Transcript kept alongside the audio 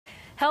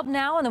Help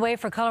now on the way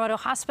for Colorado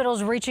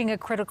hospitals reaching a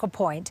critical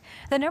point.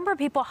 The number of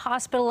people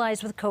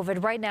hospitalized with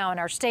COVID right now in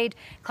our state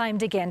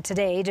climbed again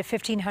today to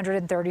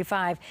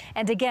 1,535.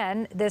 And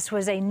again, this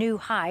was a new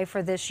high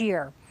for this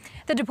year.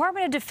 The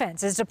Department of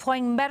Defense is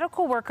deploying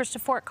medical workers to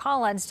Fort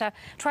Collins to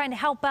try and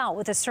help out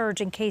with a surge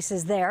in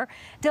cases there.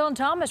 Dylan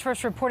Thomas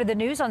first reported the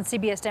news on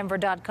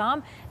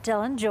CBSDenver.com.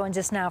 Dylan joins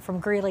us now from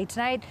Greeley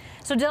tonight.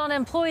 So Dylan,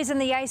 employees in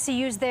the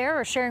ICUs there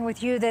are sharing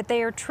with you that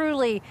they are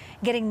truly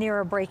getting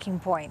near a breaking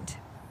point.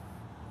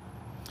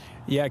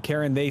 Yeah,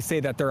 Karen, they say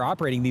that they're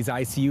operating these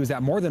ICUs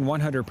at more than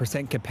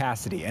 100%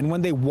 capacity. And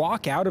when they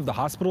walk out of the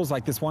hospitals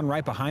like this one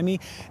right behind me,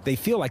 they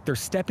feel like they're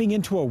stepping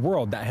into a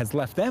world that has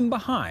left them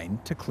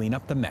behind to clean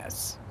up the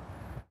mess.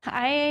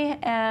 I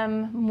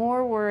am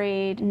more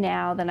worried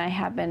now than I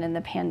have been in the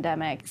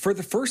pandemic. For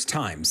the first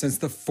time since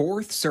the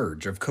fourth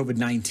surge of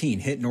COVID-19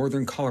 hit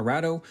northern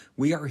Colorado,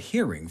 we are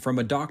hearing from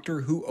a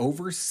doctor who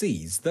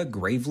oversees the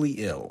gravely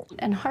ill.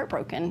 And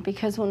heartbroken,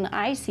 because when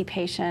I see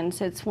patients,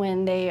 it's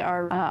when they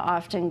are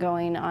often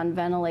going on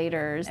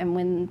ventilators. And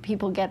when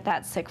people get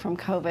that sick from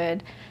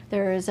COVID,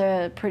 there is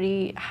a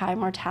pretty high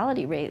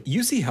mortality rate.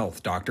 UC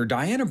Health doctor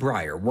Diana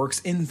Breyer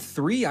works in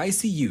 3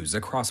 ICUs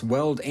across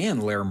Weld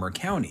and Larimer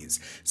counties,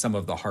 some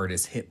of the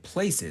hardest hit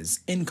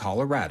places in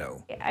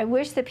Colorado. I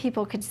wish that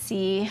people could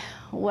see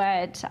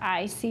what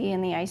I see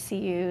in the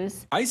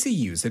ICUs.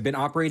 ICUs have been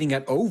operating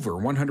at over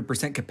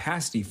 100%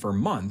 capacity for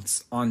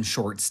months on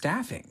short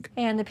staffing.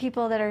 And the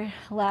people that are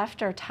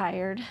left are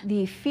tired.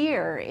 The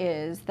fear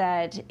is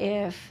that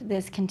if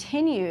this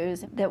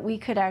continues, that we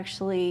could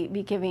actually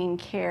be giving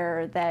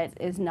care that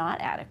is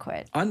not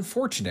adequate.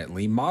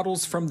 Unfortunately,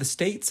 models from the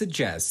state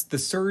suggest the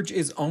surge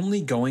is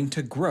only going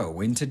to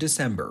grow into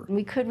December.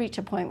 We could reach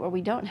a point where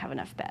we don't have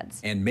enough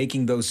beds. And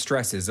making those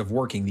stresses of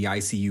working the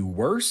ICU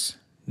worse,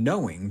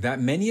 knowing that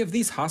many of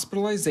these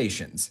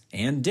hospitalizations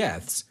and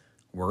deaths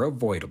were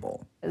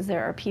avoidable.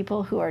 There are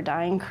people who are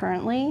dying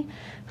currently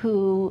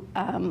who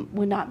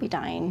would not be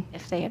dying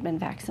if they had been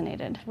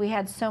vaccinated. We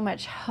had so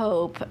much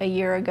hope a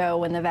year ago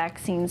when the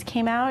vaccines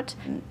came out.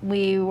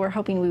 We were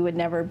hoping we would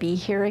never be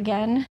here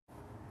again.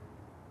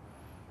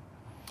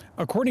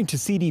 According to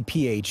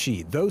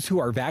CDPHE, those who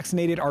are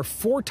vaccinated are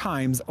 4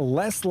 times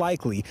less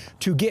likely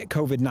to get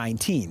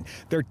COVID-19.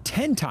 They're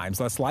 10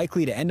 times less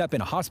likely to end up in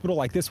a hospital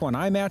like this one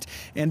I'm at,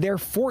 and they're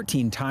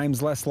 14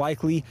 times less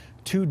likely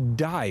to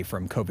die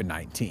from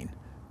COVID-19.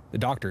 The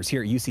doctors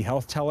here at UC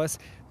Health tell us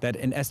that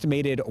an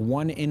estimated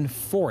 1 in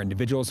 4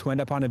 individuals who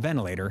end up on a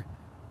ventilator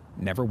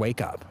never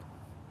wake up.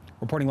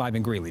 Reporting live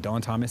in Greeley,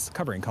 Dylan Thomas,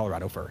 covering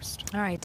Colorado First. All right.